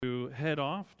head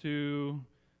off to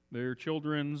their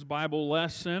children's Bible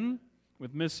lesson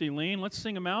with Miss Eileen. Let's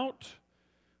sing them out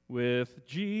with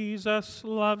Jesus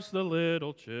loves the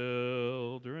little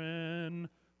children,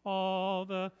 all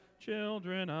the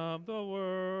children of the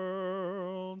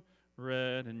world.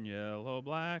 Red and yellow,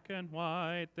 black and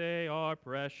white, they are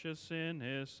precious in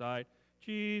His sight.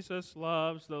 Jesus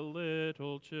loves the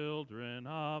little children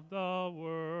of the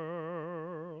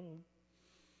world.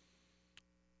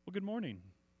 Well, good morning.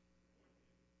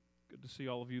 Good to see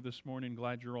all of you this morning.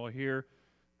 Glad you're all here.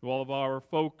 To all of our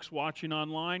folks watching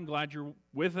online, glad you're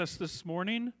with us this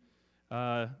morning.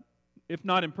 If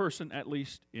not in person, at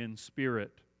least in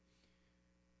spirit.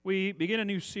 We begin a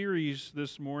new series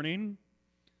this morning,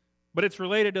 but it's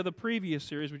related to the previous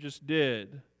series we just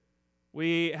did.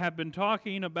 We have been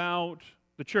talking about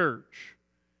the church.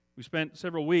 We spent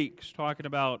several weeks talking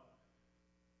about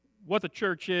what the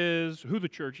church is, who the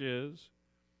church is,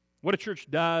 what a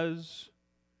church does.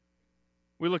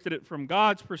 We looked at it from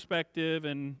God's perspective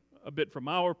and a bit from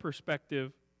our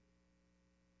perspective.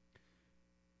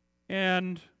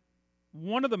 And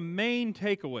one of the main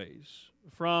takeaways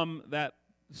from that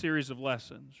series of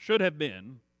lessons should have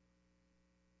been,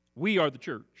 we are the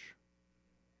church.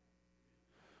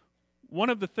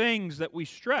 One of the things that we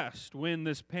stressed when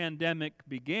this pandemic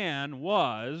began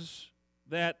was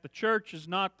that the church is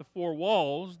not the four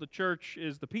walls, the church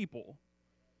is the people.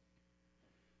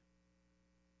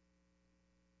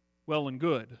 Well and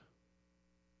good.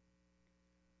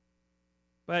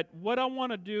 But what I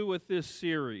want to do with this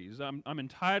series, I'm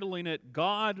entitling it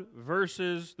God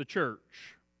versus the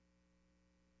Church.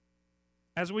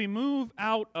 As we move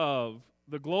out of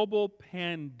the global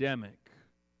pandemic,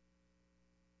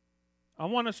 I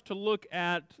want us to look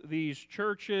at these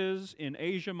churches in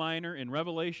Asia Minor in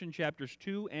Revelation chapters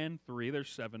 2 and 3. There's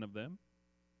 7 of them.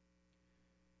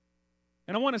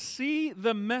 And I want to see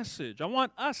the message. I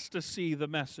want us to see the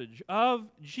message of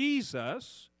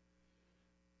Jesus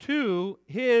to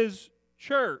His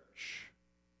church.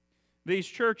 These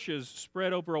churches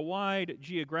spread over a wide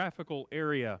geographical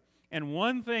area. And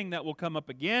one thing that will come up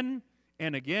again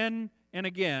and again and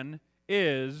again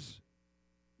is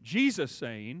Jesus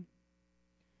saying,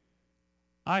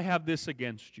 I have this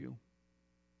against you.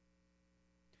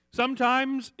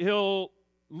 Sometimes He'll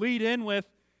lead in with,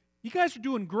 you guys are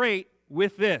doing great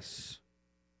with this,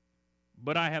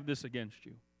 but I have this against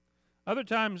you. Other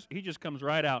times, He just comes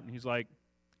right out and He's like,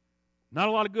 not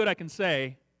a lot of good I can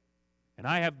say, and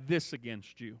I have this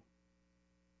against you.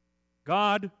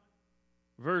 God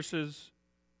versus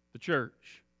the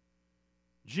church.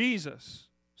 Jesus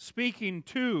speaking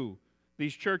to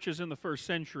these churches in the first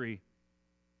century,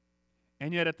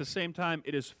 and yet at the same time,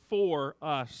 it is for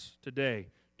us today.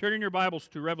 Turn in your Bibles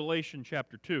to Revelation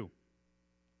chapter 2.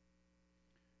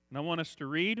 And I want us to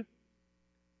read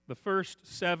the first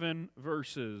 7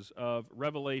 verses of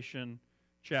Revelation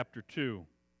chapter 2.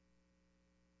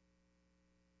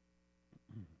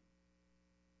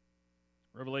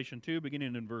 Revelation 2,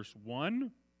 beginning in verse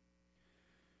 1.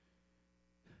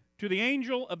 To the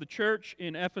angel of the church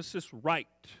in Ephesus write,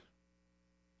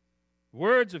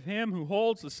 words of Him who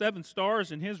holds the 7 stars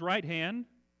in His right hand,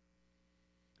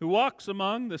 who walks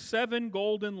among the 7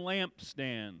 golden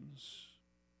lampstands.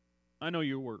 I know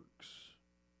your works,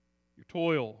 your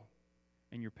toil,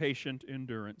 and your patient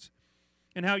endurance,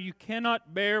 and how you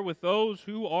cannot bear with those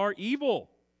who are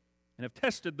evil, and have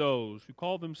tested those who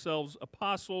call themselves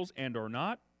apostles and are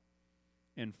not,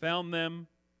 and found them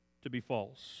to be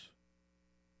false.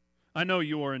 I know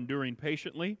you are enduring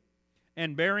patiently,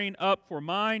 and bearing up for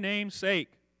my name's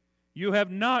sake. You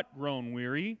have not grown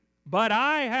weary, but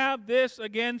I have this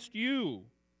against you,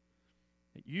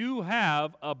 that you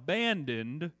have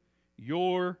abandoned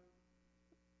your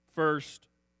first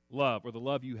love, or the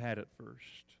love you had at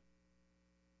first.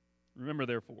 Remember,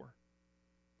 therefore,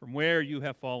 from where you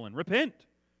have fallen, repent.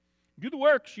 Do the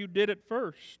works you did at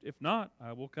first. If not,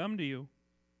 I will come to you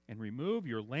and remove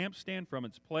your lampstand from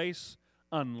its place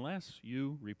unless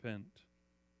you repent.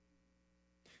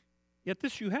 Yet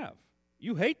this you have.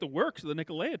 You hate the works of the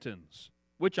Nicolaitans,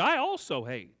 which I also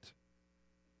hate.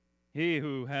 He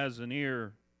who has an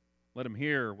ear, let him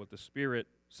hear what the Spirit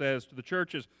says to the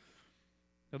churches.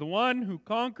 Now the one who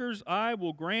conquers I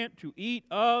will grant to eat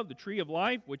of the tree of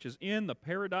life, which is in the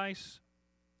paradise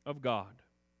of God.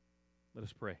 Let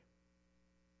us pray.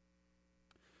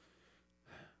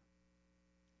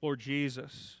 Lord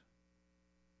Jesus,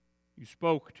 you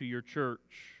spoke to your church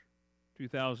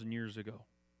 2,000 years ago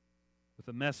with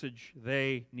a message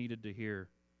they needed to hear.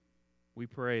 We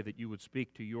pray that you would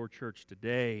speak to your church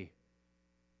today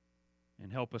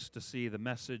and help us to see the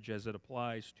message as it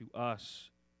applies to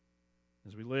us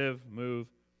as we live, move,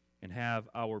 and have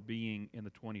our being in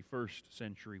the 21st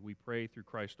century. We pray through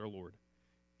Christ our Lord.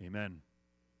 Amen.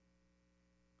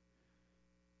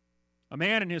 A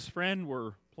man and his friend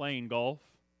were playing golf.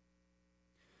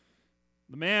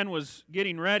 The man was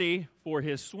getting ready for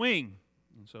his swing,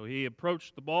 and so he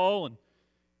approached the ball, and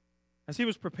as he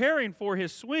was preparing for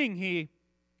his swing, he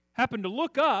happened to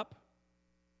look up,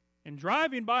 and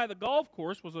driving by the golf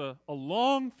course was a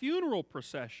long funeral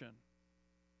procession.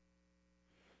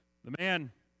 The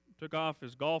man took off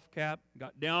his golf cap,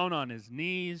 got down on his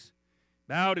knees,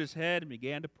 bowed his head, and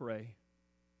began to pray.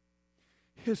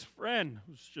 His friend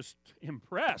was just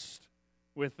impressed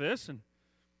with this, and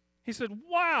he said,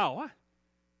 "Wow,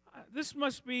 this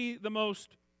must be the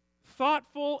most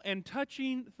thoughtful and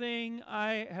touching thing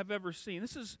I have ever seen.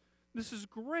 This is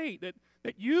great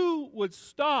that you would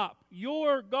stop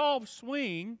your golf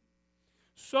swing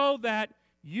so that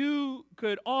you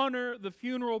could honor the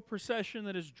funeral procession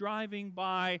that is driving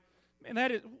by. And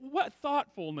that is, what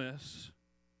thoughtfulness."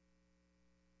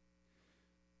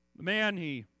 The man,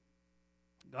 he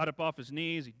got up off his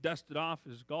knees, he dusted off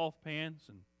his golf pants,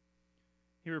 and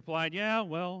he replied, "Yeah,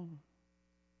 well,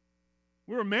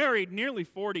 we were married nearly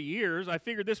 40 years. I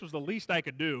figured this was the least I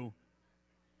could do."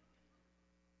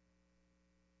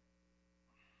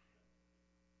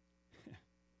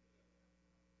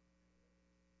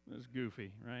 It's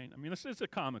goofy, right? I mean, this is a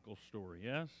comical story,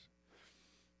 yes?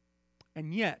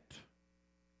 And yet,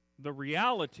 the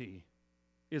reality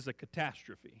is a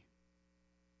catastrophe.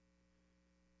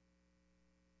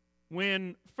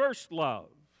 When first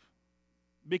love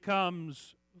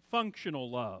becomes functional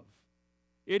love,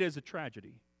 it is a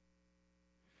tragedy.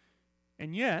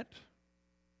 And yet,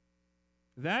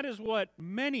 that is what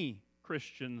many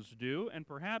Christians do, and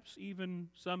perhaps even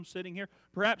some sitting here,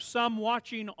 perhaps some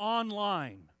watching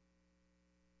online.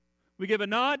 We give a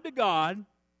nod to God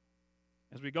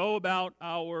as we go about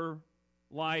our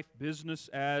life, business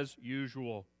as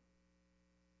usual.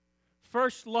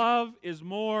 First love is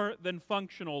more than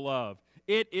functional love.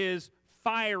 It is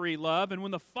fiery love, and when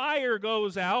the fire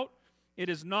goes out, it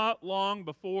is not long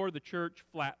before the church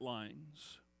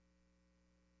flatlines.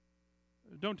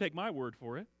 Don't take my word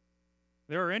for it.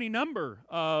 There are any number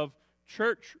of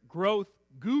church growth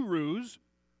gurus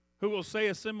who will say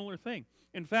a similar thing.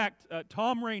 In fact,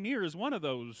 Tom Rainier is one of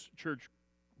those church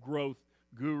growth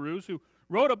gurus who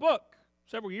wrote a book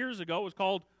several years ago. It was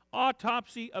called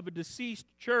Autopsy of a Deceased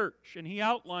Church, and he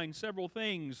outlined several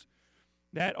things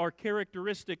that are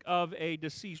characteristic of a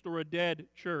deceased or a dead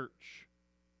church.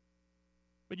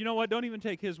 But you know what? Don't even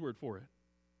take his word for it.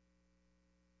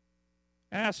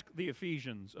 Ask the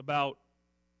Ephesians about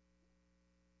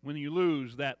when you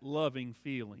lose that loving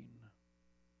feeling,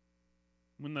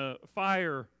 when the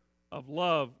fire of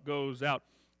love goes out.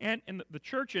 And in the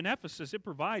church in Ephesus, it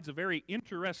provides a very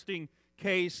interesting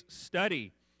case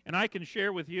study. And I can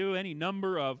share with you any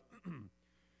number of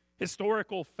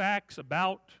historical facts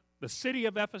about the city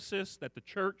of Ephesus that the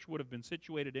church would have been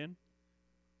situated in.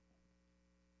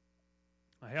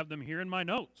 I have them here in my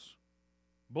notes.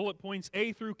 Bullet points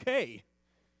A through K.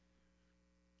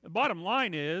 The bottom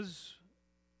line is,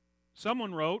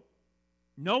 someone wrote,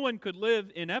 "No one could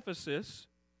live in Ephesus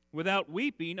without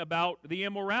weeping about the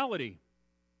immorality."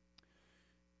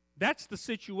 That's the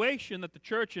situation that the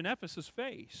church in Ephesus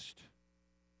faced.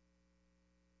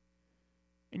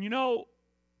 And you know,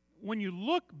 when you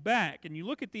look back and you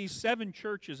look at these 7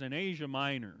 churches in Asia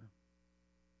Minor,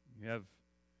 you have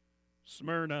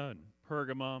Smyrna and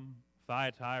Pergamum,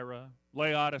 Thyatira,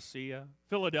 Laodicea,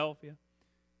 Philadelphia.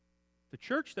 The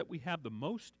church that we have the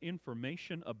most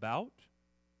information about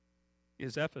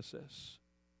is Ephesus.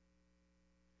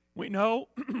 We know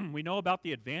about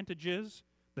the advantages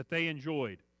that they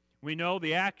enjoyed. We know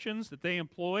the actions that they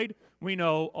employed. We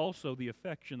know also the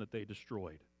affection that they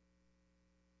destroyed.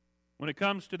 When it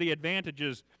comes to the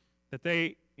advantages that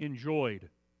they enjoyed,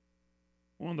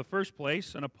 well, in the first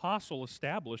place, an apostle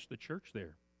established the church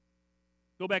there.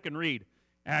 Go back and read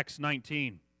Acts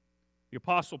 19. The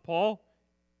apostle Paul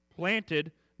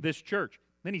planted this church.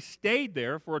 Then he stayed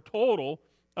there for a total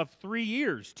of 3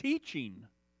 years, teaching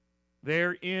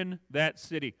there in that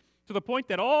city, to the point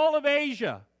that all of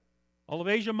Asia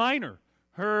Minor,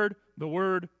 heard the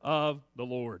word of the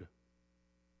Lord.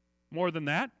 More than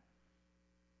that,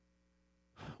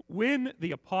 when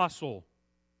the apostle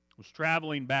was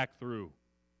traveling back through,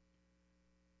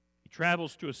 he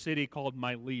travels to a city called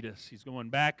Miletus. He's going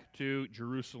back to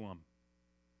Jerusalem.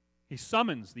 He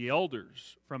summons the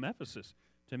elders from Ephesus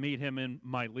to meet him in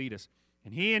Miletus,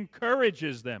 and he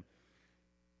encourages them.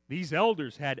 These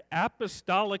elders had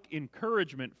apostolic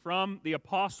encouragement from the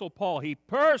Apostle Paul. He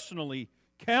personally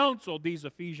counseled these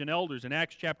Ephesian elders in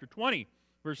Acts chapter 20.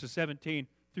 verses 17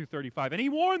 through 35. And he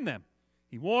warned them.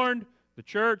 He warned the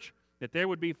church that there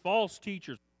would be false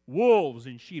teachers, wolves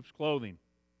in sheep's clothing.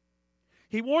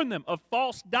 He warned them of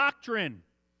false doctrine,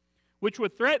 which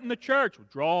would threaten the church, would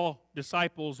draw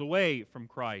disciples away from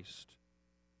Christ.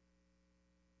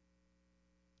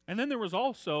 And then there was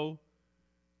also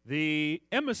the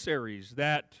emissaries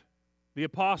that the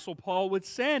Apostle Paul would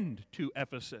send to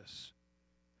Ephesus.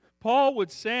 Paul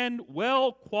would send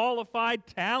well-qualified,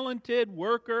 talented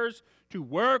workers to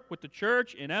work with the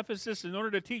church in Ephesus in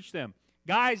order to teach them.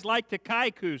 Guys like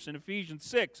Tychicus in Ephesians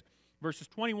 6, verses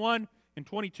 21 and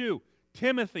 22.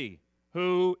 Timothy,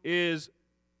 who is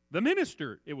the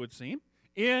minister, it would seem,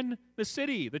 in the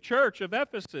city, the church of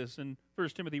Ephesus in 1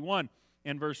 Timothy 1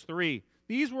 and verse 3.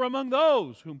 These were among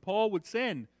those whom Paul would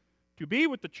send to be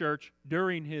with the church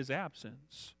during his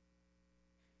absence.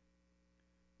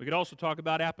 We could also talk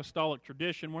about apostolic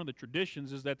tradition. One of the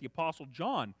traditions is that the Apostle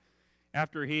John,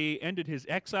 after he ended his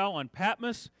exile on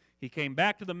Patmos, he came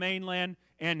back to the mainland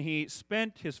and he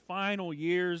spent his final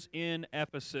years in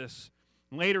Ephesus.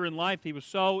 Later in life, he was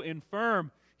so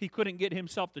infirm, he couldn't get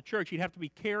himself to church. He'd have to be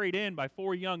carried in by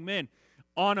 4 young men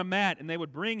on a mat, and they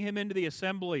would bring him into the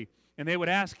assembly, and they would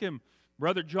ask him,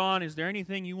 "Brother John, is there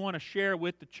anything you want to share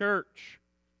with the church?"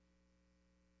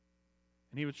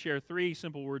 And he would share 3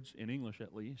 simple words, in English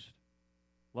at least.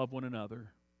 Love one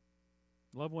another.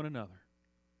 Love one another.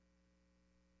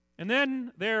 And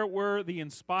then there were the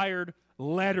inspired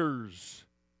letters.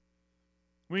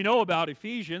 We know about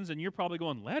Ephesians, and you're probably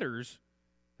going, letters?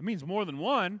 That means more than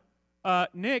one.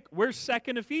 Nick, where's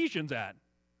 2nd Ephesians at?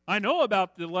 I know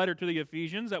about the letter to the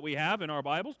Ephesians that we have in our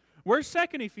Bibles. Where's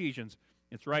 2nd Ephesians?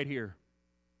 It's right here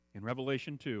in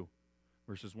Revelation 2,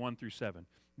 verses 1 through 7.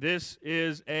 This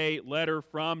is a letter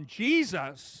from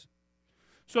Jesus.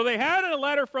 So they had a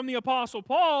letter from the Apostle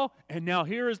Paul, and now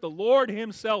here is the Lord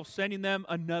himself sending them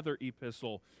another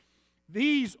epistle.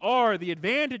 These are the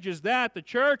advantages that the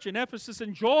church in Ephesus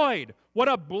enjoyed. What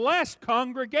a blessed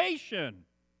congregation.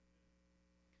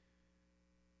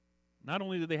 Not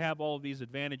only did they have all of these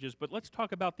advantages, but let's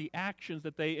talk about the actions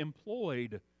that they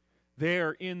employed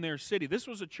there in their city. This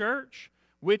was a church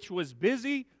which was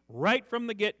busy right from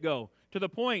the get-go, to the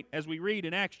point, as we read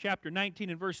in Acts chapter 19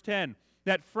 and verse 10,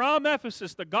 that from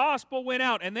Ephesus the gospel went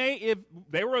out, and they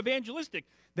were evangelistic.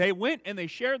 They went and they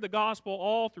shared the gospel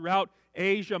all throughout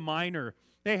Asia Minor.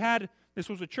 This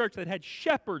was a church that had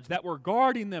shepherds that were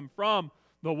guarding them from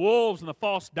the wolves and the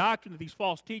false doctrine that these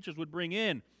false teachers would bring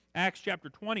in. Acts chapter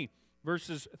 20,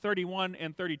 verses 31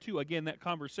 and 32, again, that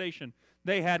conversation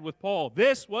they had with Paul.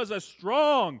 This was a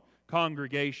strong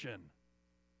congregation.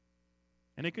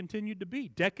 And it continued to be.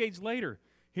 Decades later,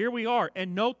 here we are.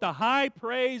 And note the high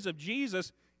praise of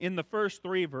Jesus in the first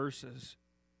 3 verses.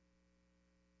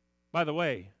 By the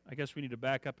way, I guess we need to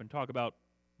back up and talk about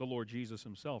the Lord Jesus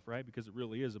himself, right? Because it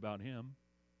really is about him.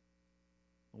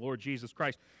 The Lord Jesus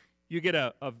Christ. You get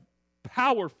a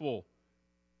powerful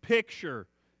picture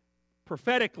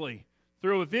prophetically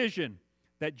through a vision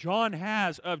that John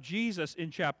has of Jesus in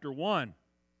chapter 1.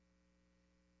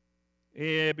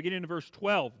 Beginning in verse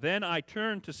 12. Then I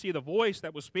turned to see the voice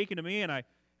that was speaking to me, and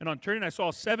on turning I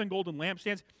saw 7 golden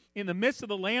lampstands. In the midst of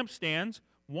the lampstands,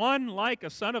 one like a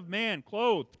son of man,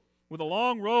 clothed with a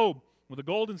long robe, with a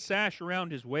golden sash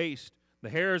around his waist. The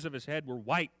hairs of his head were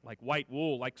white, like white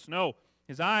wool, like snow.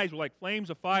 His eyes were like flames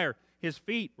of fire. His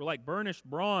feet were like burnished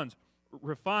bronze,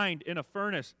 refined in a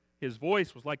furnace. His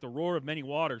voice was like the roar of many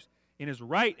waters. In his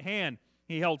right hand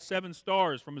he held 7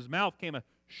 stars. From his mouth came a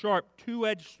sharp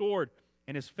 2-edged sword,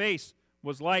 and his face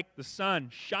was like the sun,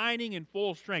 shining in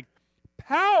full strength.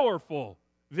 Powerful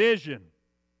vision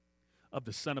of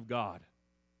the Son of God,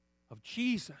 of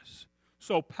Jesus.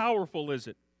 So powerful is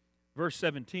it. Verse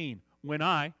 17, when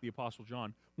I, the Apostle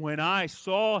John, when I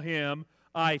saw him,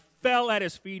 I fell at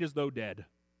his feet as though dead.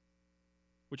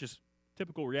 Which is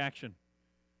typical reaction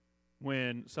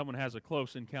when someone has a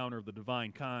close encounter of the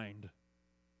divine kind.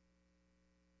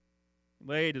 He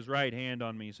laid his right hand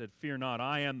on me. He said, "Fear not,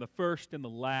 I am the first and the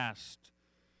last,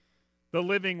 the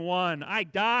living one. I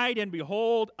died, and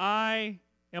behold, I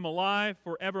am alive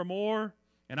forevermore,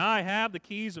 and I have the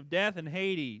keys of death and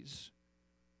Hades."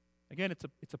 Again,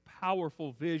 it's a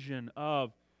powerful vision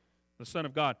of the Son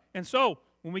of God. And so,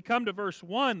 when we come to verse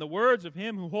 1, the words of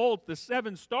him who holds the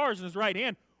 7 stars in his right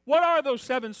hand, what are those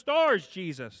 7 stars,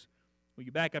 Jesus? Well,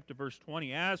 you back up to verse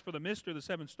 20. As for the mystery of the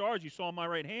 7 stars you saw in my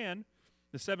right hand,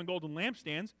 the 7 golden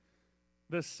lampstands,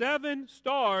 the 7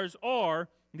 stars are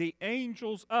the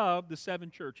angels of the 7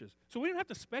 churches. So we don't have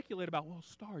to speculate about, well,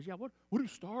 stars. Yeah, what are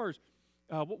stars?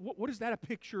 What is that a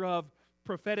picture of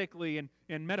prophetically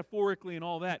and metaphorically and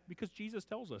all that? Because Jesus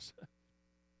tells us.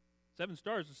 7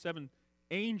 stars, the 7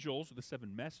 angels, or the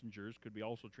 7 messengers, could be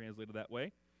also translated that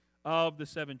way, of the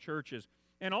 7 churches.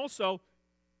 And also,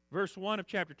 verse 1 of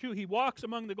chapter 2, he walks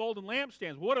among the golden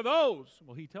lampstands. What are those?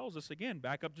 Well, he tells us again,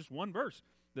 back up just one verse.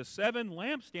 The 7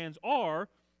 lampstands are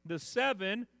the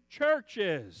 7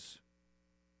 churches.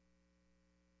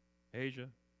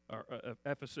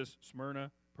 Ephesus,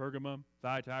 Smyrna, Pergamum,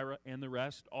 Thyatira, and the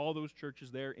rest, all those churches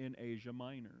there in Asia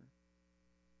Minor.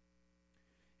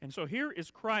 And so here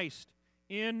is Christ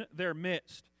in their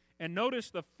midst. And notice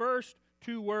the first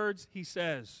 2 words he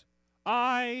says,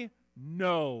 I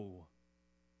know.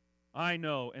 I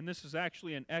know. And this is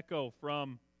actually an echo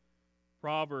from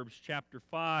Proverbs chapter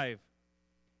 5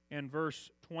 and verse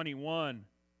 21.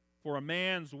 For a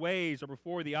man's ways are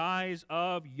before the eyes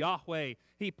of Yahweh.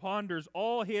 He ponders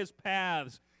all his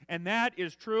paths. And that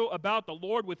is true about the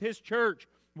Lord with his church.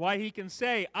 Why he can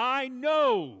say, I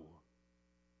know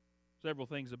several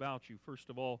things about you. First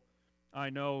of all,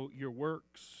 I know your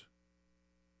works.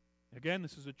 Again,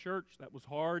 this is a church that was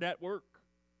hard at work.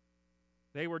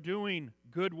 They were doing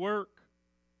good work.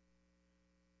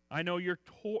 I know your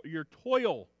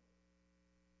toil.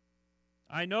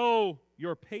 I know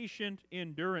your patient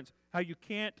endurance, how you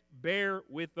can't bear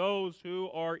with those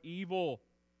who are evil.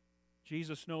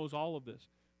 Jesus knows all of this.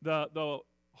 The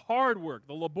hard work,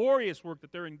 the laborious work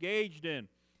that they're engaged in.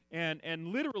 And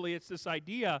literally it's this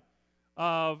idea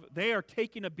of they are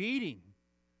taking a beating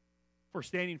for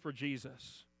standing for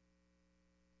Jesus.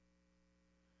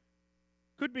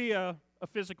 Could be a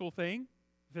physical thing.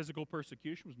 Physical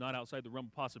persecution was not outside the realm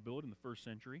of possibility in the first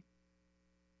century.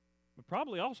 But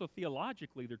probably also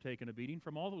theologically they're taking a beating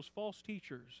from all those false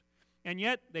teachers. And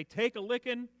yet they take a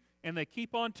licking and they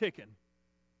keep on ticking.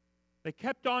 They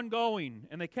kept on going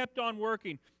and they kept on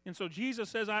working. And so Jesus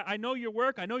says, I know your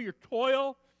work, I know your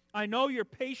toil, I know your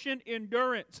patient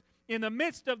endurance. In the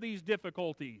midst of these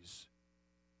difficulties,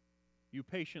 you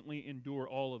patiently endure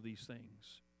all of these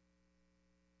things.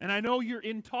 And I know your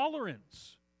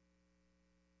intolerance.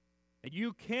 And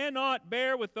you cannot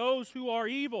bear with those who are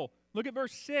evil. Look at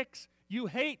verse 6. You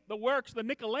hate the works of the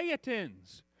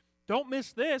Nicolaitans. Don't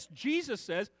miss this. Jesus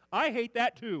says, I hate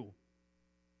that too.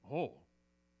 Oh,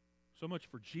 so much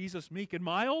for Jesus meek and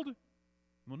mild?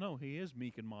 Well, no, he is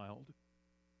meek and mild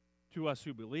to us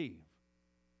who believe.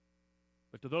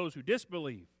 But to those who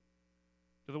disbelieve,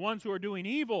 to the ones who are doing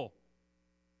evil,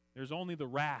 there's only the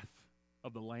wrath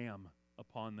of the Lamb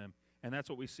upon them. And that's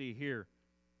what we see here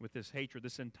with this hatred,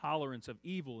 this intolerance of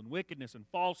evil and wickedness and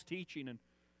false teaching and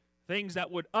things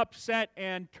that would upset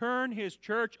and turn his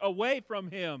church away from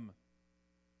him.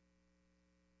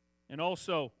 And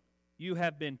also, you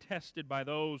have been tested by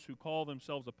those who call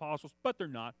themselves apostles, but they're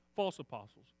not. False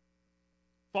apostles.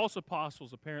 False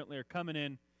apostles apparently are coming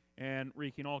in and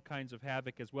wreaking all kinds of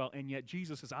havoc as well. And yet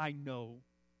Jesus says, I know.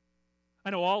 I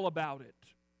know all about it.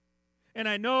 And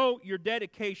I know your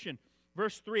dedication.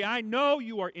 Verse 3, I know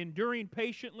you are enduring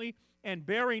patiently and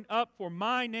bearing up for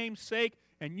my name's sake,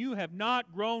 and you have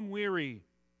not grown weary.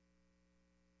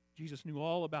 Jesus knew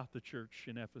all about the church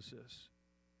in Ephesus.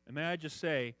 And may I just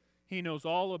say, he knows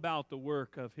all about the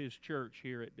work of his church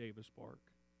here at Davis Park.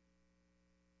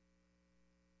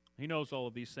 He knows all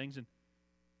of these things, and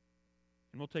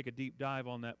we'll take a deep dive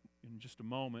on that in just a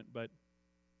moment, but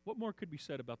what more could be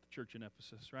said about the church in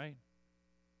Ephesus, right?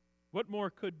 What more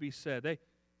could be said?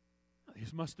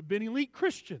 These must have been elite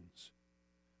Christians.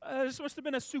 This must have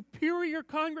been a superior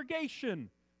congregation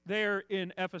there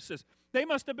in Ephesus. They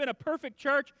must have been a perfect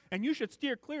church, and you should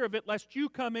steer clear of it lest you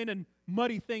come in and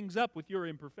muddy things up with your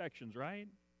imperfections, right?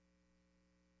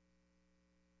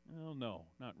 Well, no,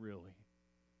 not really.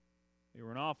 They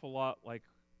were an awful lot like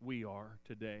we are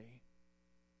today.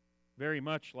 Very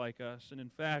much like us. And in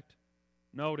fact,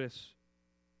 notice,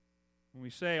 when we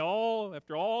say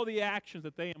after all the actions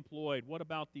that they employed, what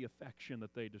about the affection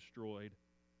that they destroyed?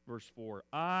 Verse 4,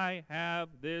 I have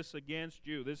this against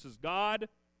you. This is God,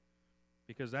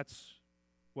 because that's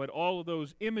what all of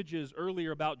those images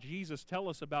earlier about Jesus tell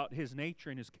us about his nature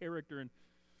and his character. And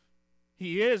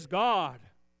he is God,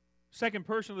 second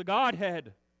person of the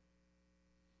Godhead.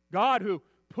 God who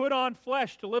put on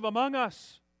flesh to live among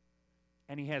us.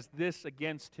 And he has this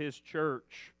against his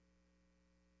church.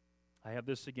 I have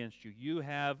this against you. You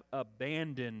have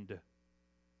abandoned.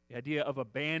 The idea of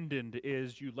abandoned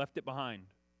is you left it behind.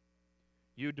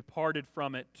 You departed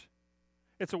from it.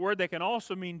 It's a word that can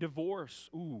also mean divorce.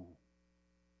 Ooh,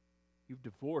 you've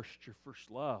divorced your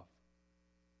first love.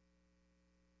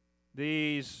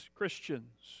 These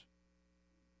Christians,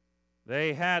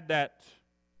 they had that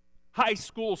high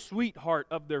school sweetheart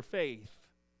of their faith,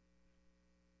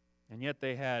 and yet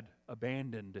they had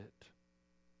abandoned it.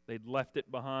 They'd left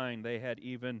it behind. They had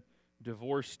even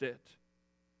divorced it.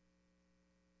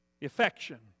 The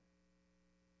affection,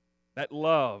 that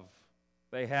love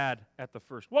they had at the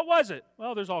first. What was it?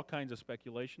 Well, there's all kinds of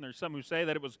speculation. There's some who say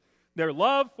that it was their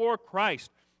love for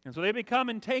Christ. And so they become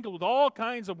entangled with all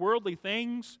kinds of worldly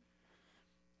things,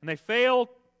 and they fail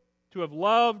to have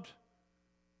loved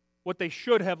what they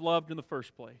should have loved in the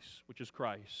first place, which is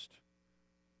Christ.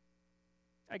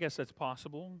 I guess that's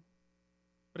possible.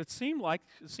 But it seems like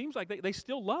they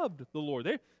still loved the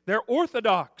Lord. They're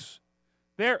orthodox.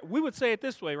 We would say it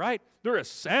this way, right? They're a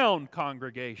sound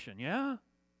congregation, yeah?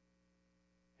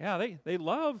 Yeah, they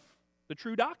love the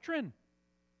true doctrine.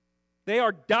 They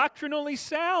are doctrinally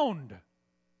sound.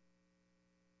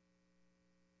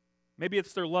 Maybe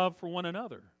it's their love for one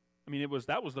another. I mean,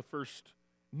 that was the first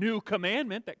new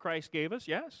commandment that Christ gave us,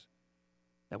 yes?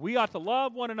 That we ought to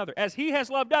love one another. As He has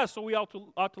loved us, so we ought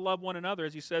to love one another,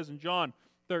 as He says in John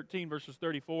 13, verses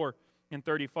 34 and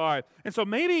 35. And so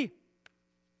maybe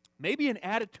an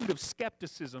attitude of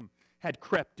skepticism had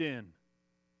crept in.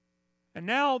 And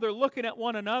now they're looking at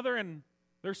one another and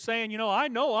they're saying, I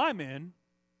know I'm in,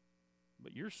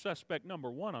 but you're suspect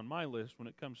number one on my list when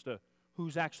it comes to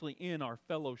who's actually in our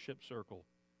fellowship circle.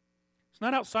 It's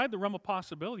not outside the realm of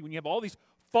possibility when you have all these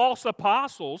false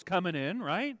apostles coming in,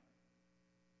 right?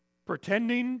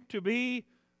 Pretending to be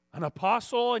an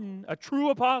apostle and a true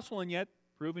apostle and yet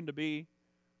proving to be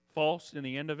false in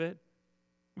the end of it.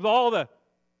 With all the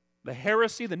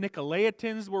heresy the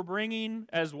Nicolaitans were bringing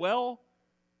as well,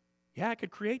 it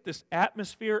could create this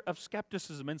atmosphere of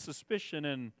skepticism and suspicion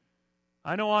and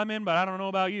I know I'm in, but I don't know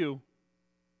about you.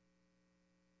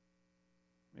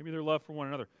 Maybe their love for one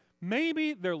another.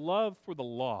 Maybe their love for the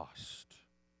lost.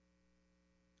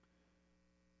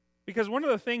 Because one of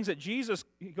the things that Jesus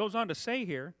goes on to say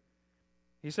here,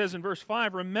 he says in verse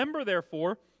 5, "Remember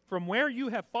therefore from where you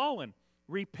have fallen,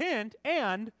 repent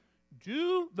and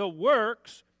do the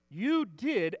works you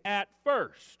did at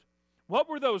first." What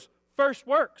were those first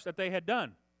works that they had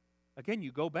done? Again,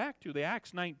 you go back to the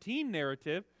Acts 19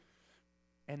 narrative,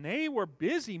 and they were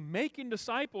busy making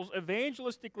disciples,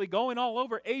 evangelistically going all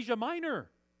over Asia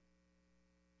Minor.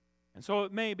 And so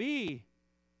it may be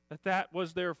that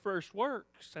was their first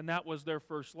works, and that was their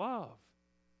first love.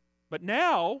 But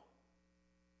now,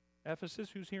 Ephesus,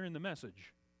 who's hearing the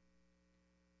message?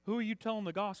 Who are you telling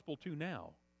the gospel to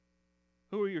now?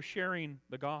 Who are you sharing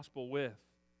the gospel with?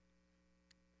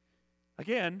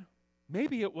 Again,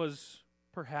 maybe it was,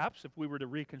 perhaps, if we were to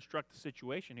reconstruct the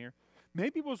situation here,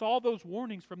 maybe it was all those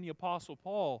warnings from the Apostle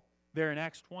Paul there in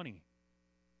Acts 20.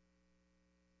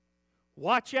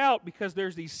 Watch out, because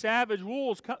there's these savage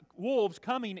wolves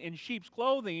coming in sheep's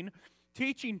clothing,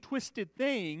 teaching twisted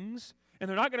things, and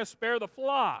they're not going to spare the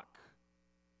flock.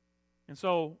 And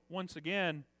so, once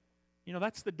again,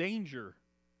 that's the danger.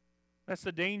 That's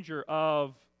the danger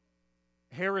of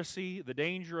heresy, the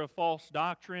danger of false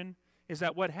doctrine, is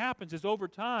that what happens is over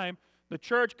time, the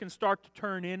church can start to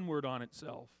turn inward on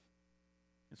itself.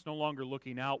 It's no longer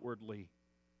looking outwardly.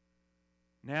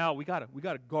 Now we got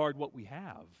to guard what we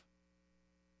have.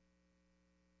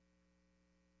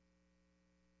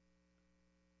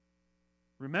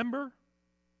 Remember,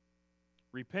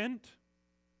 repent,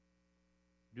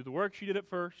 do the works you did at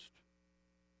first.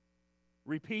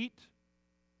 Repeat,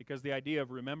 because the idea of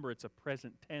remember, it's a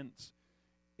present tense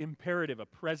imperative, a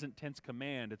present tense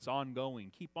command. It's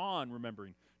ongoing. Keep on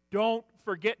remembering. Don't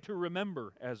forget to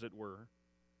remember, as it were.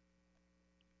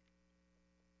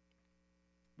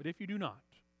 But if you do not,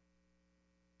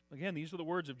 again, these are the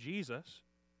words of Jesus.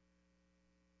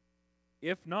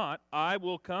 If not, I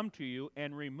will come to you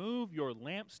and remove your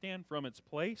lampstand from its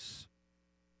place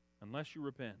unless you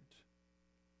repent.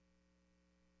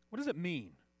 What does it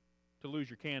mean to lose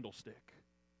your candlestick,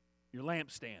 your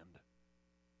lampstand?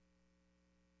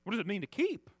 What does it mean to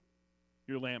keep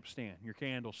your lampstand, your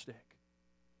candlestick?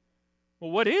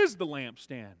 Well, what is the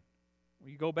lampstand?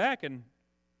 Well, you go back and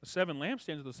the 7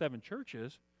 lampstands of the 7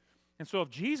 churches. And so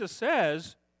if Jesus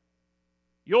says,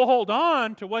 you'll hold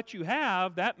on to what you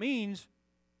have, that means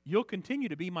you'll continue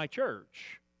to be my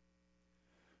church.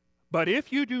 But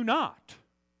if you do not,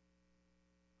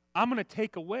 I'm going to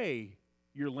take away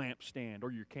your lampstand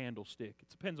or your candlestick. It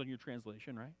depends on your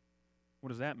translation, right? What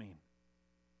does that mean?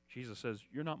 Jesus says,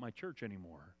 you're not my church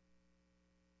anymore.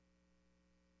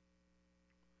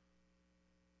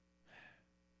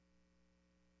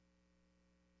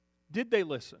 Did they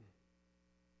listen?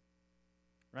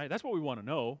 Right? That's what we want to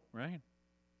know, right?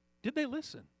 Did they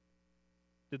listen?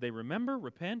 Did they remember,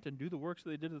 repent, and do the works that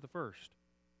they did at the first?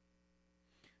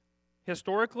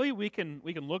 Historically, we can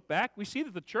look back. We see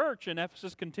that the church in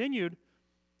Ephesus continued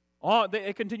on.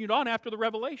 It continued on after the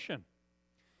revelation.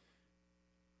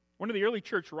 One of the early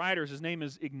church writers, his name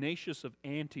is Ignatius of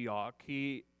Antioch.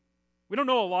 We don't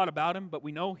know a lot about him, but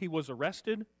we know he was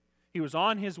arrested. He was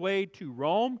on his way to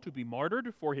Rome to be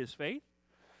martyred for his faith.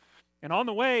 And on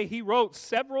the way, he wrote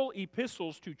several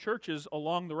epistles to churches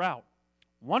along the route.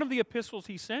 One of the epistles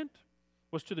he sent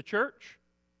was to the church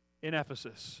in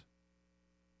Ephesus.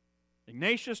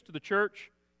 Ignatius to the church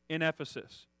in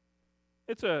Ephesus.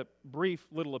 It's a brief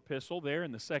little epistle there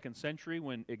in the 2nd century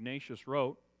when Ignatius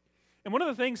wrote. And one of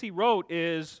the things he wrote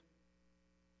is,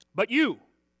 "But you,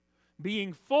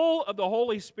 being full of the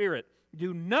Holy Spirit,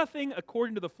 do nothing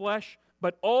according to the flesh,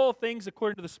 but all things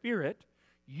according to the Spirit.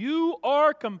 You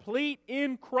are complete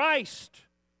in Christ,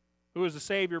 who is the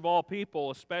Savior of all people,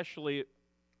 especially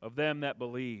of them that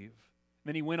believe."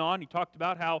 Then he went on, he talked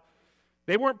about how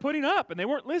they weren't putting up and they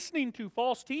weren't listening to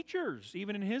false teachers,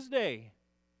 even in his day.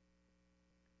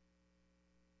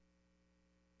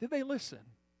 Did they listen?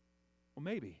 Well,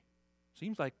 maybe.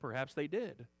 Seems like perhaps they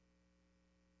did.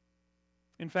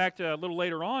 In fact, a little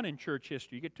later on in church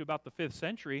history, you get to about the 5th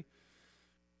century,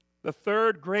 the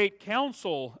third great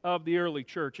council of the early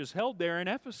church is held there in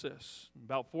Ephesus,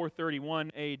 about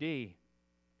 431 A.D.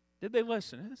 Did they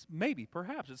listen? Maybe,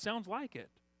 perhaps. It sounds like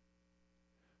it.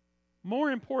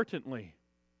 More importantly,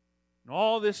 in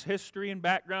all this history and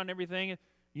background and everything,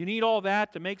 you need all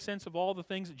that to make sense of all the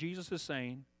things that Jesus is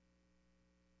saying.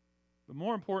 But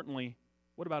more importantly,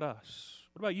 what about us?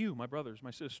 What about you, my brothers,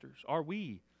 my sisters? Are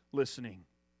we listening?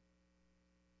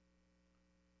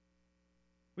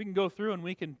 We can go through and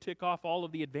we can tick off all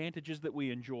of the advantages that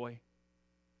we enjoy.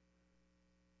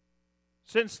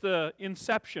 Since the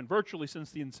inception, virtually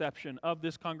since the inception of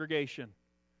this congregation,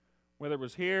 whether it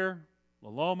was here, La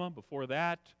Loma, before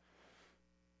that,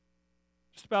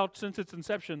 just about since its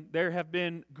inception, there have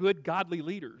been good, godly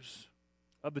leaders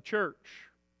of the church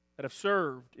that have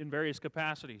served in various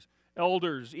capacities.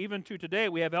 Elders, even to today,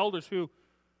 we have elders who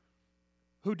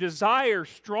desire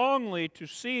strongly to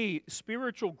see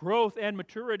spiritual growth and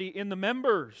maturity in the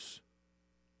members.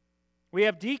 We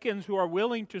have deacons who are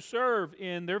willing to serve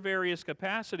in their various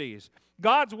capacities.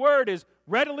 God's Word is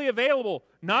readily available.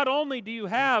 Not only do you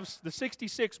have the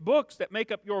 66 books that make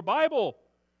up your Bible,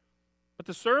 but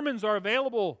the sermons are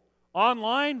available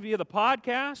online via the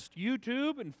podcast,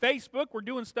 YouTube, and Facebook. We're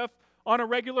doing stuff on a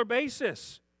regular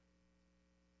basis.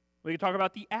 We can talk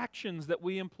about the actions that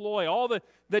we employ, all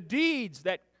the deeds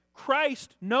that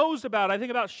Christ knows about. I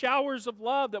think about showers of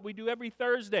love that we do every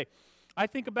Thursday. I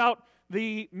think about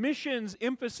the missions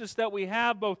emphasis that we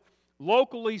have both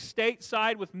locally,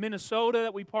 stateside with Minnesota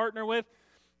that we partner with,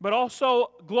 but also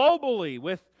globally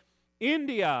with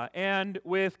India and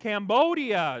with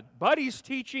Cambodia. Buddy's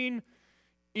teaching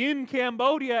in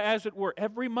Cambodia, as it were,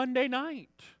 every Monday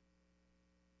night.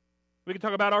 We can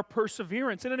talk about our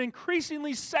perseverance. In an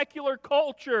increasingly secular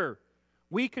culture,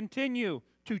 we continue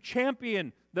to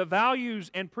champion the values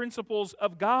and principles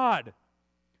of God.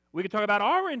 We can talk about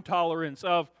our intolerance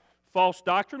of false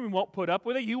doctrine. We won't put up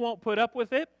with it. You won't put up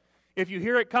with it. If you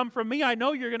hear it come from me, I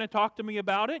know you're going to talk to me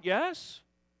about it, yes?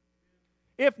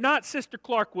 If not, Sister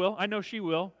Clark will. I know she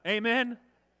will. Amen?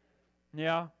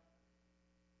 Yeah.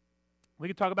 We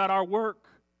can talk about our work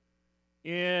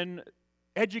in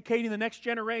educating the next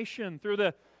generation through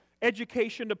the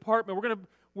education department.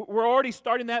 We're already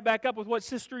starting that back up with what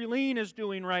Sister Eileen is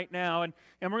doing right now. And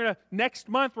next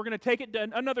month, we're going to take it to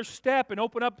another step and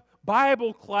open up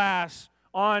Bible class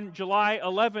on July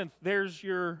 11th. There's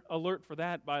your alert for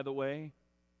that, by the way.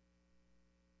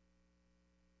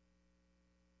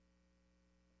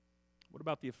 What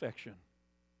about the affection?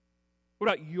 What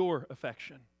about your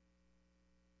affection?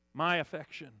 My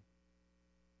affection?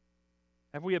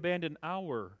 Have we abandoned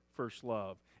our first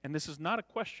love? And this is not a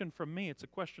question from me, it's a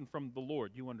question from the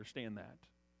Lord. You understand that?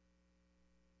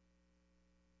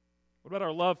 What about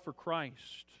our love for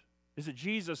Christ? Is it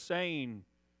Jesus saying,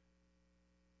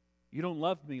 "You don't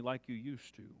love me like you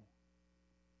used to"?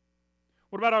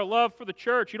 What about our love for the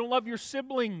church? You don't love your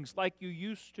siblings like you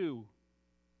used to.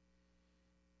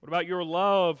 What about your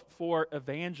love for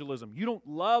evangelism? You don't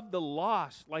love the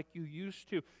lost like you used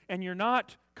to. And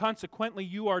consequently,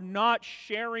 you are not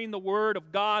sharing the Word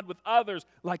of God with others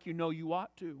like you know you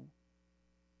ought to.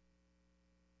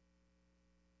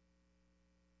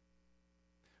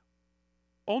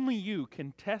 Only you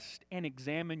can test and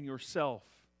examine yourself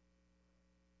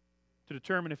to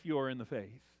determine if you are in the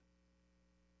faith.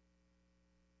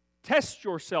 Test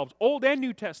yourselves. Old and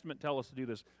New Testament tell us to do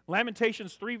this.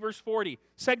 Lamentations 3, verse 40.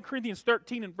 2 Corinthians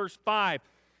 13 and verse 5.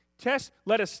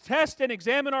 Let us test and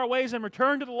examine our ways and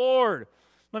return to the Lord.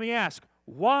 Let me ask,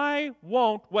 why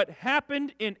won't what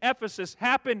happened in Ephesus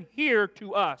happen here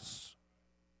to us?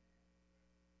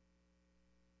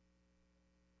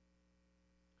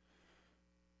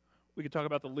 We could talk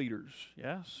about the leaders,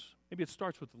 yes? Maybe it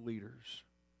starts with the leaders.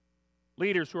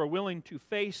 Leaders who are willing to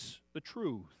face the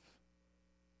truth.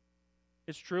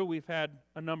 It's true, we've had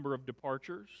a number of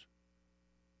departures,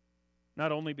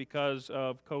 not only because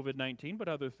of COVID-19, but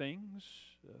other things,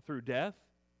 through death.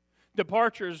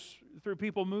 Departures through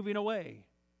people moving away.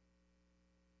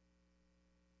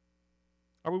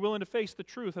 Are we willing to face the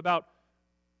truth about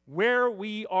where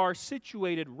we are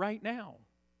situated right now?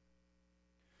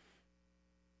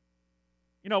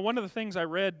 You know, one of the things I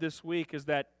read this week is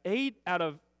that 8 out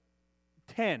of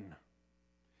 10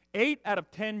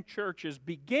 churches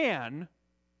began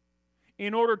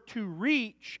in order to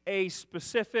reach a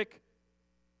specific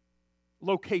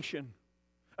location,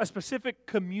 a specific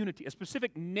community, a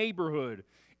specific neighborhood.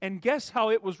 And guess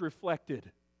how it was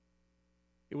reflected?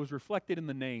 It was reflected in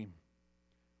the name.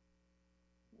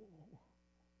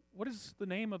 What is the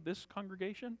name of this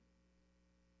congregation?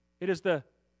 It is the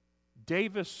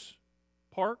Davis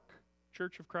Park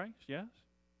Church of Christ, yes?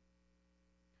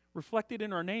 Reflected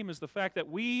in our name is the fact that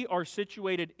we are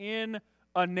situated in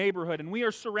a neighborhood and we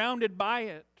are surrounded by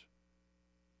it.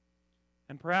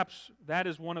 And perhaps that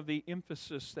is one of the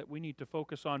emphasis that we need to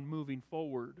focus on moving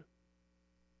forward.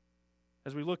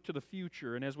 As we look to the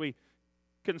future and as we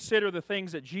consider the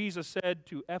things that Jesus said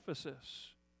to Ephesus.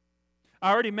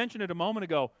 I already mentioned it a moment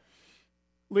ago.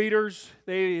 Leaders,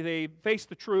 they face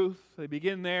the truth, they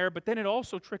begin there, but then it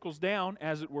also trickles down,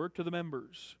 as it were, to the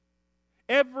members.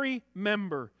 Every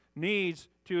member needs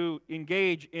to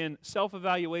engage in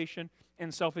self-evaluation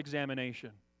and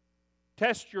self-examination.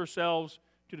 Test yourselves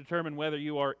to determine whether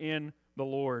you are in the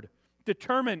Lord.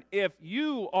 Determine if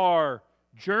you are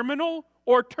germinal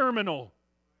or terminal.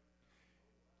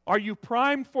 Are you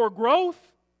primed for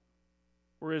growth?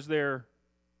 Or is it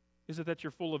that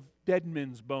you're full of dead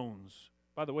men's bones?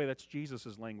 By the way, that's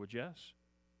Jesus' language, yes?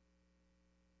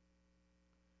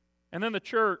 And then the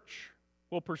church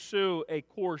will pursue a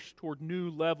course toward new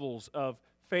levels of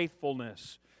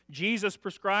faithfulness. Jesus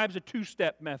prescribes a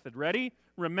 2-step method. Ready?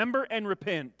 Remember and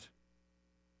repent.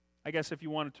 I guess if you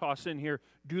want to toss in here,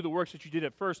 do the works that you did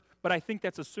at first, but I think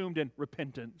that's assumed in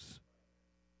repentance.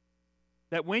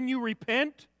 That when you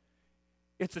repent,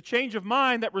 it's a change of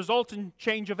mind that results in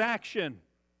change of action.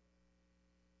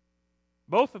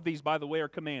 Both of these, by the way, are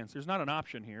commands. There's not an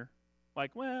option here.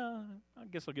 Like, well, I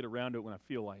guess I'll get around to it when I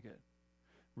feel like it.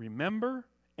 Remember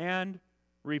and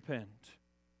repent.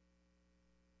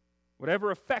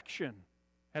 Whatever affection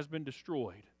has been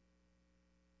destroyed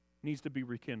needs to be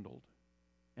rekindled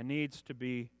and needs to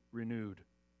be renewed.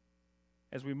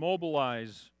 As we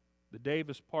mobilize the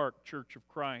Davis Park Church of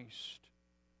Christ,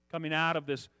 coming out of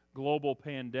this global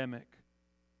pandemic,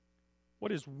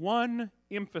 what is one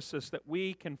emphasis that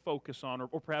we can focus on,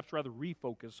 or perhaps rather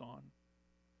refocus on?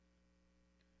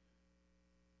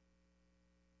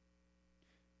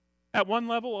 At one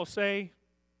level, I'll say,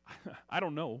 I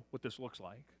don't know what this looks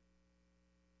like.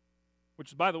 Which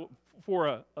is, by the way,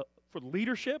 for the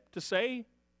leadership to say,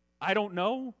 I don't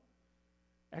know,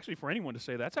 actually for anyone to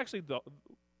say that, that's actually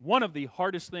one of the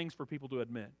hardest things for people to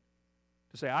admit.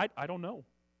 To say, I don't know.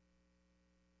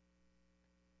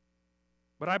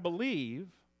 But I believe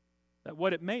that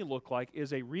what it may look like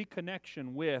is a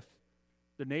reconnection with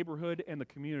the neighborhood and the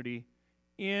community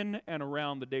in and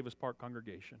around the Davis Park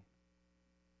congregation.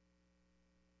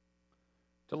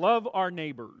 To love our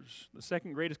neighbors, the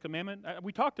second greatest commandment.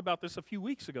 We talked about this a few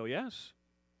weeks ago, yes?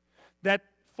 That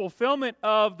fulfillment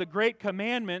of the great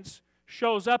commandments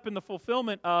shows up in the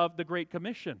fulfillment of the Great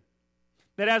Commission.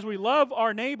 That as we love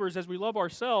our neighbors, as we love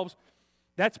ourselves,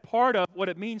 that's part of what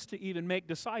it means to even make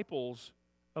disciples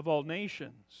of all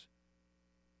nations.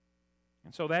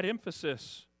 And so that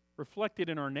emphasis reflected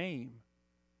in our name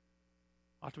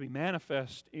ought to be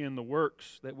manifest in the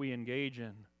works that we engage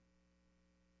in.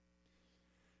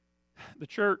 The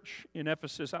church in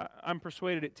Ephesus, I'm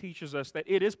persuaded it teaches us that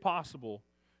it is possible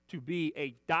to be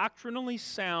a doctrinally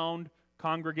sound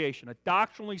congregation, a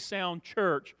doctrinally sound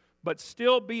church, but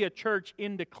still be a church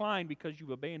in decline because you've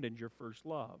abandoned your first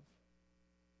love.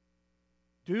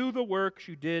 Do the works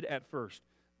you did at first.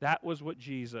 That was what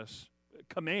Jesus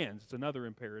commands. It's another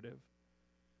imperative.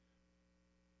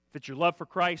 If it's your love for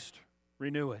Christ,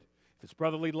 renew it. If it's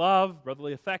brotherly love,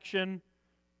 brotherly affection,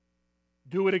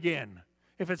 do it again.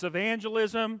 If it's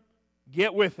evangelism,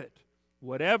 get with it.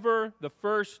 Whatever the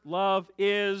first love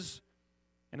is,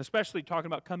 and especially talking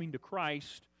about coming to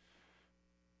Christ,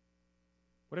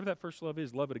 whatever that first love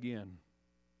is, love it again.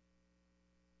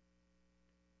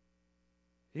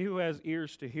 He who has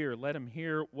ears to hear, let him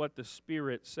hear what the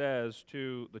Spirit says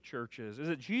to the churches. Is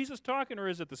it Jesus talking or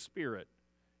is it the Spirit?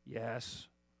 Yes.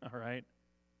 All right.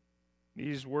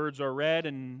 These words are read,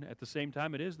 and at the same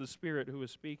time, it is the Spirit who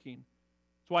is speaking.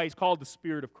 That's why He's called the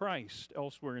Spirit of Christ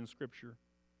elsewhere in Scripture.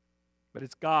 But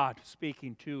it's God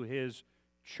speaking to His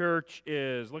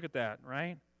churches. Look at that,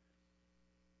 right?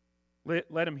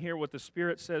 Let Him hear what the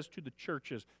Spirit says to the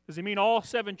churches. Does He mean all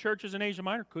 7 churches in Asia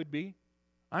Minor? Could be.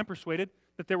 I'm persuaded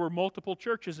that there were multiple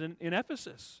churches in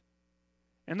Ephesus.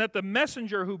 And that the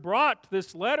messenger who brought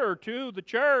this letter to the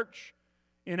church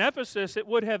in Ephesus, it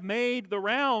would have made the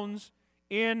rounds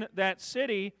in that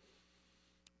city.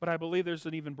 But I believe there's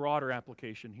an even broader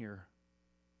application here.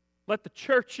 Let the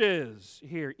churches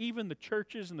hear, even the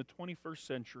churches in the 21st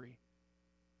century.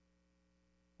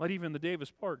 Let even the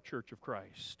Davis Park Church of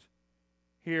Christ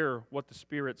hear what the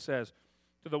Spirit says.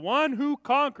 To the one who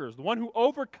conquers, the one who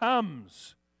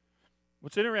overcomes.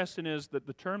 What's interesting is that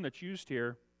the term that's used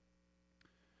here,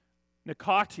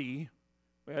 Nikati,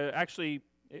 actually,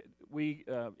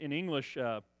 in English,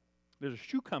 there's a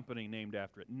shoe company named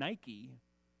after it, Nike,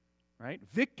 right?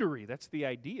 Victory, that's the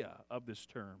idea of this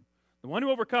term. The one who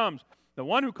overcomes, the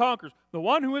one who conquers, the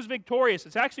one who is victorious.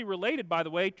 It's actually related, by the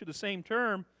way, to the same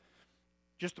term,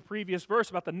 just the previous verse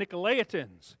about the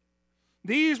Nicolaitans.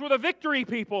 These were the victory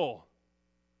people,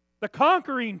 the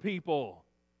conquering people.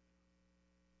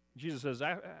 Jesus says,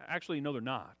 actually, no, they're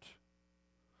not.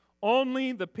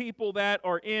 Only the people that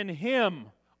are in Him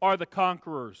are the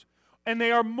conquerors. And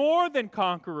they are more than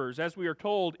conquerors, as we are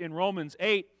told in Romans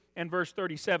 8 and verse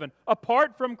 37.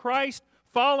 Apart from Christ,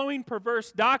 following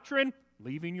perverse doctrine,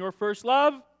 leaving your first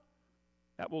love,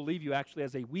 that will leave you actually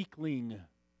as a weakling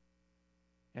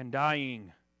and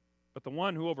dying. But the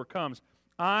one who overcomes,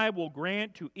 I will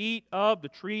grant to eat of the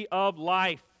tree of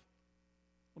life.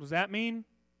 What does that mean?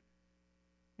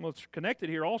 Well, it's connected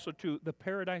here also to the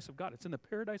paradise of God. It's in the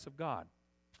paradise of God.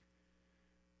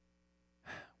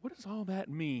 What does all that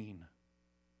mean?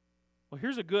 Well,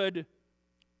 here's a good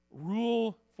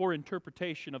rule for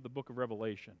interpretation of the book of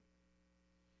Revelation.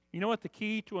 You know what the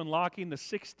key to unlocking the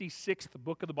 66th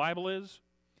book of the Bible is?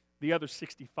 The other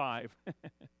 65.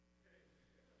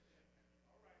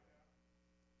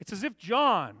 It's as if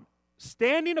John,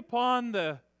 standing upon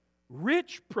the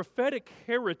rich prophetic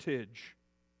heritage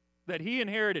that he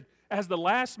inherited as the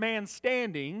last man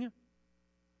standing,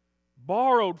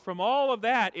 borrowed from all of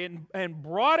that and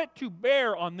brought it to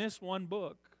bear on this one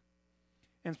book.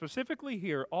 And specifically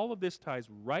here, all of this ties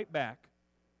right back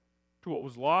to what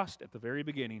was lost at the very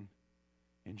beginning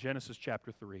in Genesis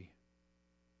chapter 3.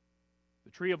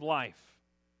 The tree of life,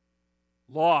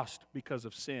 lost because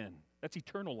of sin. That's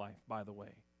eternal life, by the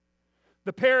way.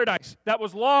 The paradise that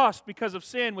was lost because of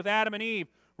sin with Adam and Eve,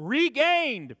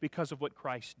 regained because of what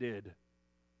Christ did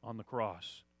on the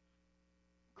cross.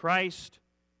 Christ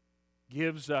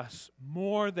gives us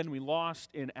more than we lost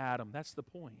in Adam. That's the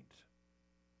point.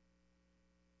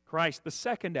 Christ, the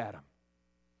second Adam,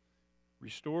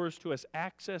 restores to us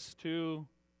access to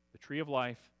the tree of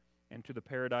life and to the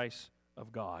paradise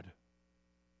of God.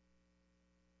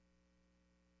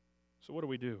 So what do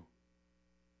we do?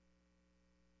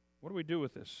 What do we do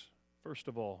with this? First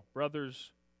of all,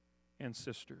 brothers and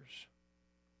sisters,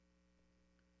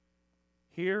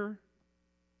 hear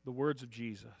the words of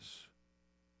Jesus.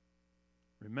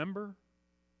 Remember,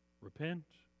 repent,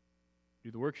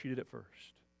 do the work she did at first.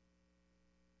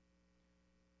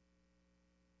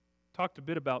 Talked a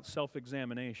bit about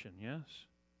self-examination, yes?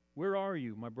 Where are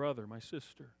you, my brother, my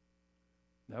sister?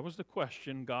 That was the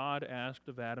question God asked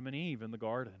of Adam and Eve in the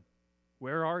garden.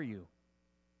 Where are you?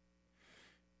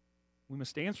 We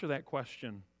must answer that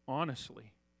question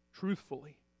honestly,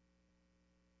 truthfully,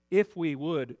 if we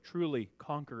would truly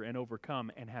conquer and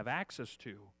overcome and have access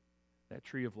to that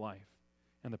tree of life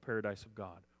and the paradise of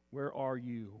God. Where are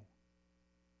you?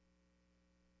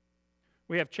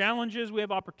 We have challenges, we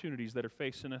have opportunities that are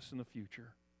facing us in the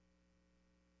future.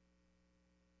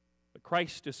 But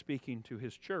Christ is speaking to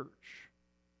His church.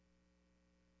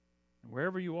 And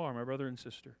wherever you are, my brother and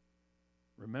sister,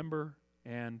 remember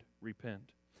and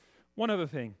repent. One other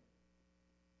thing,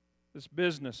 this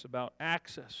business about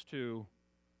access to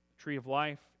the tree of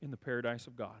life in the paradise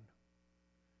of God.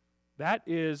 That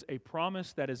is a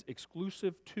promise that is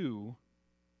exclusive to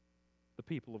the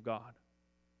people of God.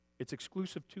 It's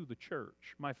exclusive to the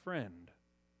church. My friend,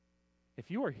 if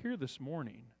you are here this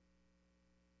morning,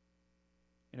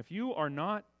 and if you are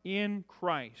not in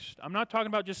Christ, I'm not talking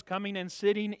about just coming and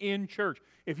sitting in church.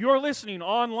 If you're listening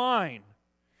online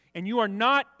and you are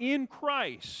not in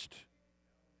Christ,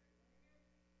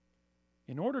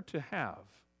 in order to have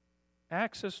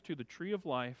access to the tree of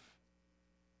life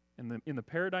in the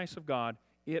paradise of God,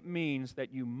 it means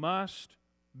that you must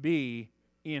be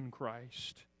in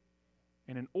Christ.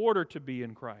 And in order to be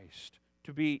in Christ,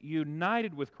 to be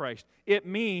united with Christ. It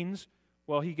means,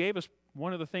 well, He gave us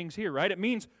one of the things here, right? It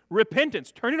means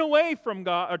repentance, turning away from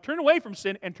God, or turning away from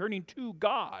sin and turning to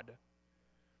God.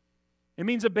 It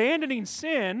means abandoning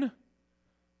sin,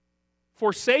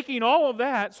 forsaking all of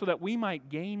that so that we might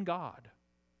gain God.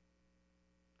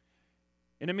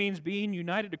 And it means being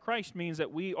united to Christ means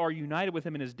that we are united with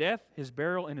Him in His death, His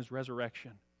burial, and His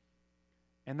resurrection.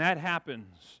 And that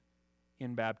happens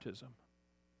in baptism.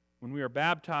 When we are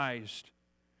baptized,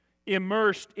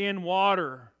 immersed in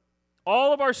water,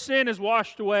 all of our sin is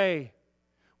washed away.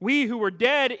 We who were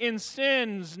dead in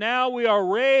sins, now we are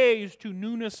raised to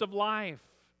newness of life,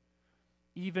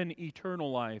 even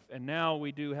eternal life. And now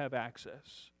we do have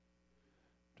access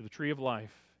to the tree of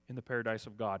life in the paradise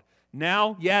of God.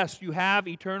 Now, yes, you have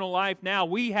eternal life now.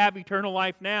 We have eternal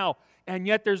life now. And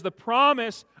yet there's the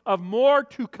promise of more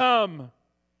to come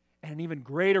and an even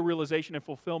greater realization and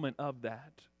fulfillment of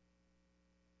that.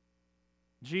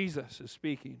 Jesus is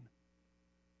speaking.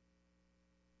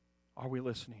 Are we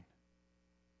listening?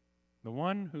 The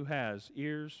one who has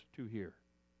ears to hear,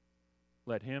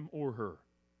 let him or her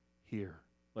hear.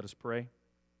 Let us pray.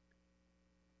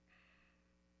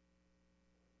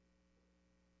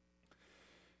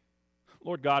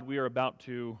 Lord God, we are about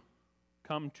to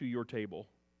come to your table.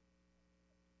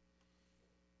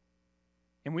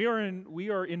 And we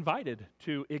are invited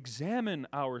to examine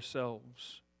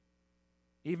ourselves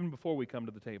even before we come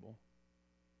to the table.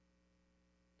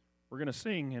 We're going to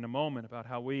sing in a moment about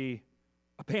how we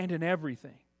abandon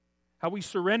everything, how we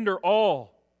surrender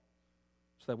all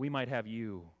so that we might have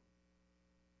you.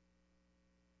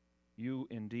 You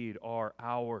indeed are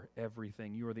our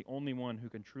everything. You are the only one who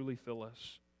can truly fill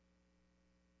us.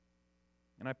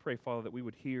 And I pray, Father, that we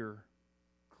would hear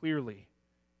clearly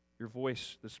your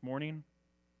voice this morning,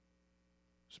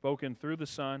 spoken through the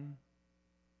Son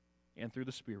and through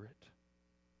the Spirit.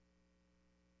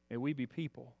 May we be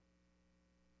people,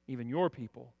 even your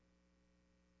people,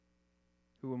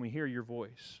 who when we hear your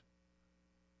voice,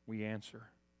 we answer.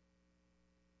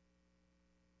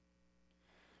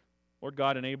 Lord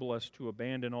God, enable us to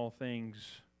abandon all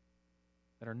things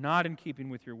that are not in keeping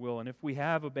with your will. And if we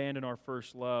have abandoned our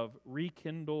first love,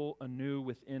 rekindle anew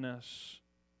within us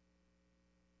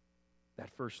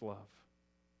that first love.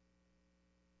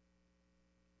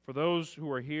 For those who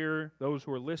are here, those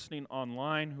who are listening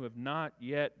online who have not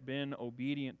yet been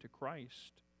obedient to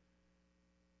Christ,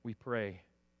 we pray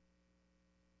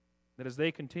that as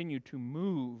they continue to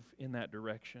move in that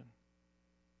direction,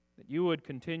 that you would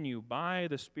continue by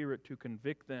the Spirit to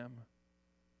convict them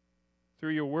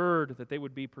through your word, that they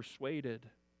would be persuaded,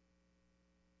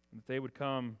 and that they would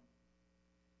come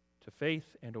to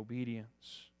faith and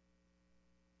obedience.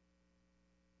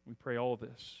 We pray all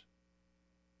this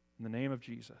in the name of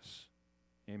Jesus.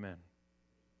 Amen.